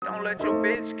Don't let your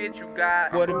bitch get you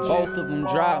got. What if both of them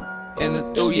drop? And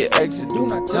through your exit, do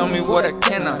not tell me what I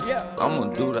cannot. I'ma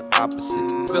do the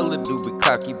opposite. Feel it, do be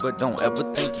cocky, but don't ever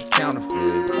think you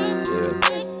counterfeit.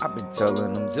 Yeah, I've been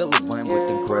telling them Zilla Wayne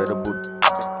with incredible.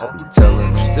 I've been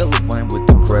telling them Zilla Wayne with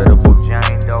incredible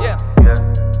Jane Doe. Yeah,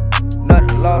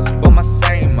 nothing lost but my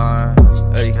same mind.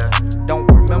 Hey, don't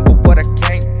remember what I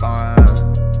can't find.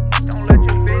 Don't let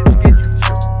your bitch get you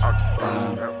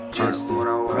choked. Just the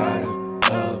product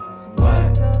of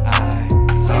what I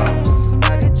saw.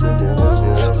 Somebody took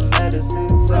the medicine,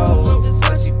 so that's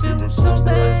why she feeling so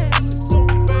bad.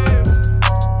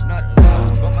 Nothing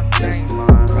lost but my same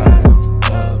mind. Product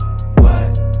of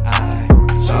what I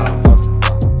saw.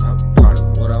 Part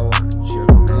of what I want. You're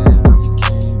the man I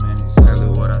became, and exactly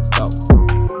what I thought.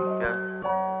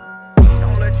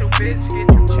 Don't let your bitch get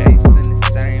you Chasing the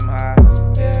same high.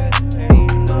 Yeah,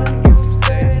 ain't nothing you can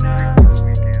say now.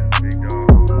 big dog.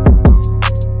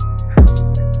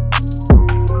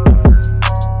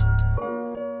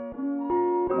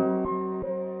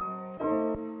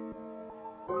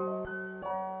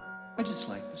 I just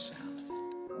like the sound.